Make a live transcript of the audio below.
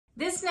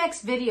This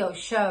next video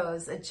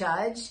shows a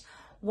judge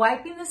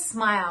wiping the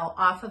smile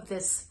off of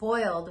this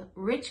spoiled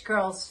rich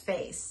girl's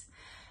face.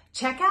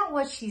 Check out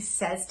what she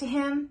says to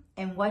him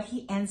and what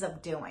he ends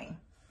up doing.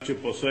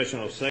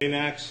 Possession of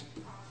Xanax,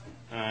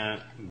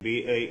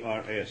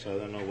 B-A-R-S. I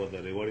don't know what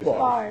that is. What is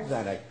Bars.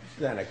 that?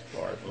 Xanax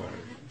bars,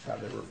 how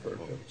they're referred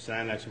to.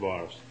 Xanax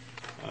bars.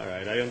 All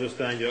right. I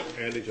understand you're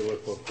eligible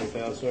for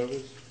pretrial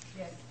service.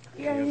 Yes.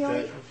 Any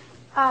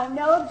objection?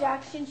 No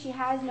objection. She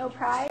has no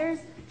priors.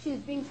 She's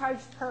being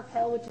charged per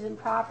pill, which is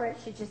improper. It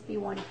should just be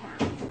 1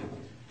 count.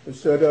 Ms.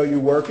 Soto, are you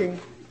working?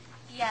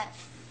 Yes,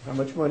 How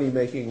much money are you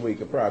making a week,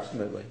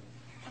 approximately?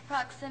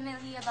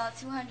 approximately about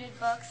 $200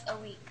 a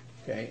week.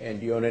 Okay, and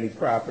do you own any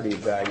property of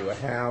value, a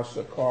house,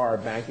 a car, a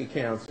bank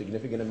account,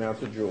 significant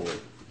amounts of jewelry?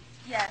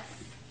 Yes,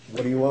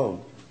 What do you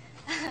own?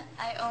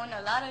 I own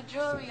a lot of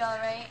jewelry, all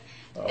right,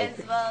 Okay.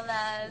 as well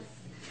as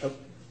Oh,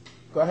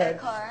 go a ahead.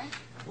 car.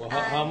 Well,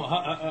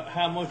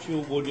 how much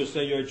would you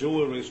say your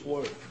jewelry is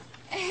worth?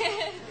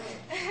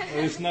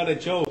 Well, it's not a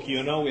joke,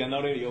 you know. We are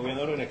not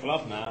in a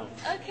club now.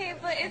 Okay,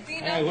 but it's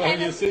Hey, well,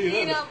 kind you of,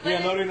 see, but we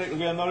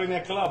are not in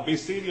a club. Be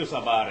serious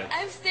about it.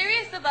 I'm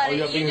serious about Oh, it.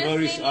 you're You being just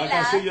very. made me I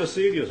can laugh. see you're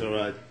serious, all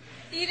right.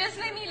 You just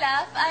made me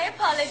laugh. I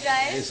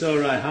apologize. It's all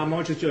right. How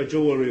much is your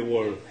jewelry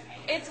worth?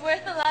 It's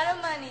worth a lot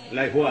of money.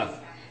 Like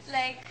what?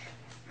 Like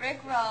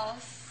Rick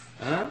Ross.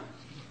 Huh?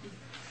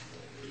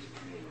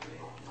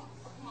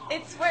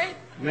 It's worth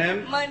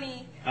Ma'am,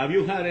 money. have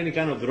you had any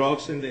kind of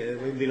drugs in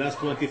the last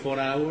 24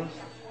 hours?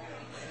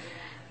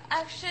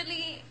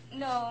 Actually,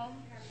 no.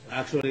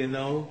 Actually,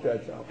 no.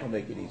 Judge, I'll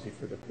make it easy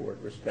for the court,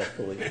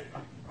 respectfully.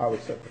 I'll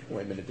accept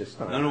appointment at this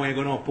time. No, I'm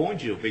going to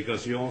appoint you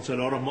because you own a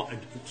lot of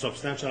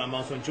substantial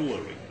amounts of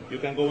jewelry. You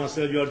can go and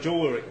sell your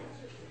jewelry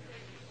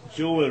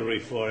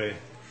for a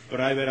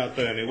private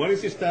attorney. What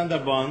is the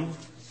standard bond?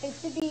 It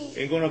should be,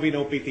 Ain't going to be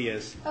no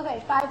PTS.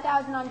 okay,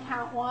 5,000 on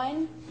count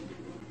 1,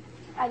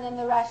 and then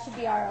the rest should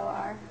be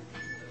ROR.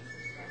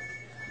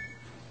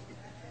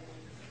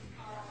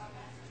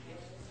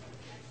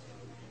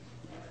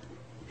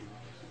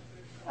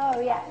 Oh,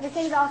 yeah. This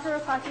thing is also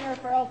requesting a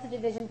referral to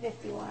Division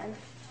 51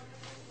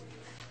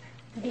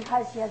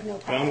 because she has no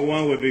Count priors.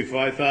 1 would be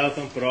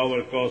 5,000 per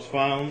hour cost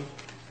found.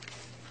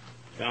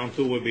 Count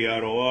 2 would be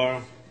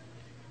ROR.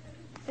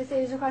 This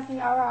is requesting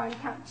ROR on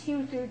count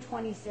 2 through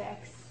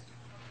 26.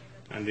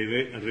 And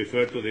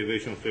refer to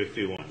Division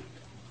 51.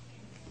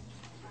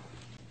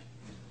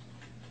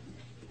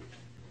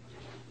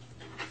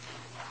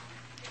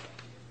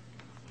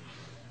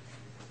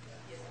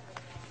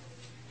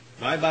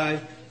 Bye-bye.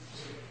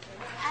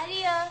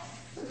 Adios.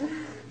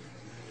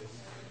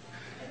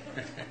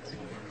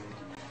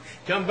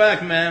 Come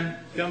back, ma'am.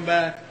 Come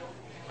back.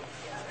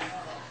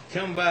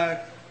 Come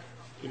back.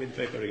 Give me the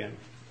paper again.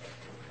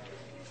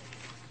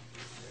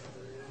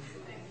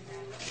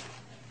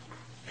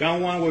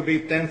 Count 1 would be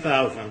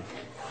 10,000.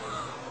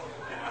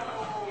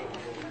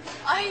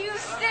 Are you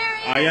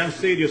serious? I am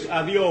serious.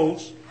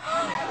 Adios.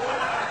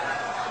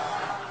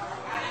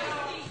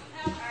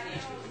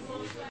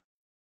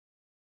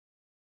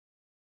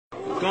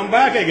 Come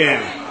back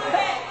again.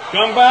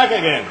 Come back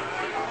again.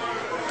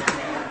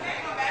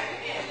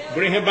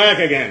 Bring him back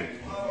again.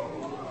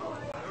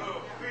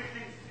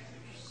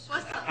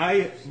 What's up?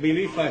 I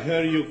believe I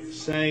heard you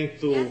saying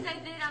to. Yes, I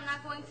did. I'm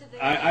not going to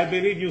the. I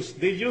believe you.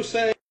 Did you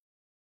say?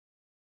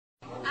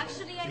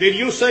 Actually, I Did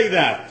you say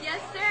that?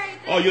 Yes, sir. I did.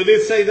 Oh, you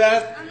did say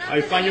that? I'm not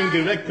I find you in gonna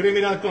lie. direct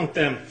criminal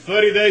contempt.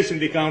 30 days in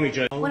the county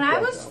jail. When I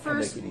was I'll make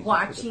first it easy for the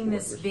watching court,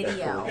 this video,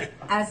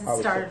 respectfully. as it I'll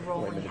started accept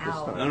rolling appointment at this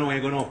out, time. No,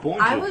 I'm going to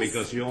appoint I you was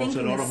because you own a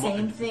thinking lot the of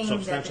same thing that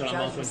the substantial judge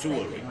amounts was of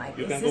jewelry. thinking. Like,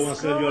 You is can go and this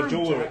sell girl your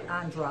jewelry.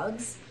 on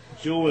drugs?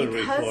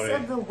 Jewelry Because for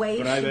of the way a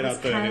she private was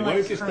attorney. kind of What like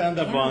is the her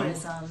standard bond?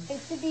 mannerism, It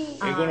should be,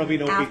 Ain't going to be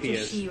no after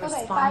PTS. she Okay,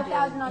 responded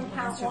 5,000 on and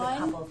count answered a 1,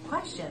 couple of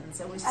questions.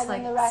 It was and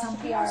like then the rest should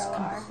something be was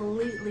ROR.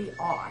 completely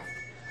off.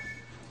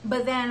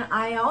 But then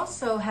I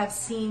also have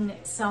seen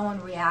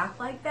someone react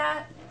like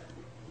that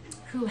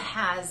who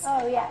has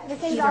Oh, yeah. This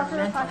thing is either also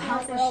mental requesting a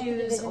health referral to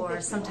issues Division or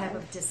 51 some type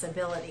of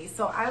disability.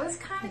 So I was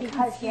kind of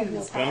because she has no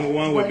confused. priors. Count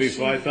 1 would be Was she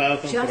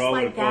 5,000 just per hour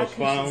like that cost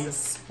because she's a found.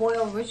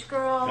 spoiled rich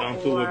girl,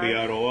 Count 2 would be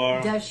or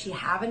ROR. does she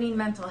have any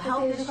mental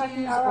health is issues,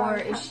 requesting or ROR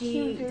is count she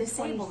 2 through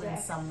disabled in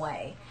 26. some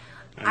way?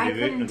 And I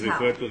couldn't tell.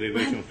 refer to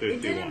Division It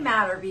 51. didn't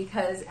matter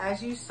because,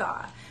 as you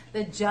saw,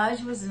 the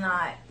judge was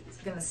not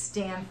going to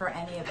stand for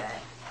any of it.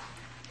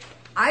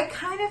 I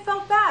kind of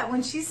felt bad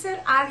when she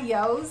said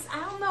adios. I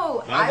don't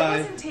know. Bye-bye. I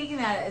wasn't taking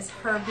that as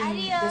her being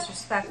Adios.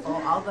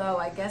 disrespectful, although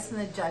I guess in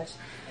the judge,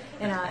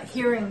 in a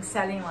hearing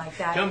setting like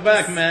that, Come you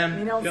back, just- ma'am.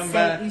 You don't Come say,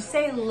 back. you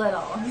say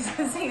little. You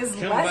say as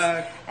Come less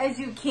back. as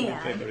you paper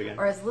can, again.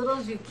 or as little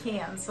as you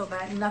can, so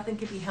that nothing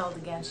could be held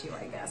against you,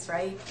 I guess,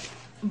 right?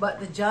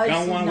 But the judge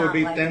Count did 1 not would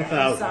be like that. You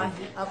 10,000. saw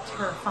he upped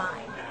her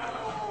fine.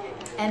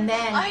 And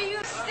then Are you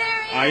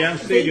serious? I am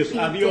they serious. beat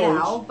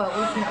Adios. Dale, but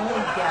we can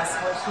only guess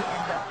what she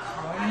ended up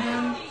calling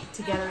him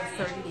to get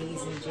her 30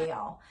 days in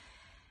jail.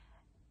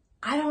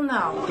 I don't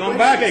know. Come Was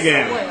back she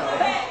again.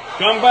 spoiled?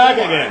 Come back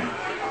again.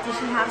 Did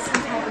she have some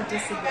type of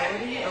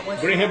disability, or was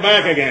Bring she him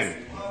back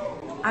again.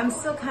 I'm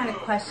still kind of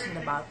questioned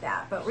about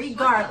that, but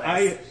regardless,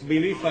 I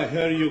believe I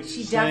heard you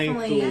she saying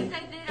definitely,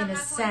 to. in a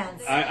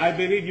sense, I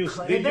believe you.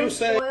 could Did have been you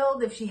say?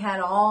 spoiled if she had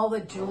all the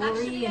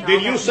jewelry and all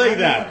Did you that say money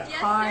that? and a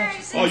car. Yes,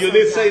 She sir. seems Oh, you so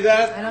did say young.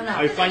 that? I don't know.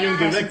 I find you in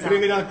direct Questions out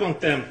criminal there.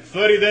 contempt.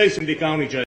 30 days in the county jail.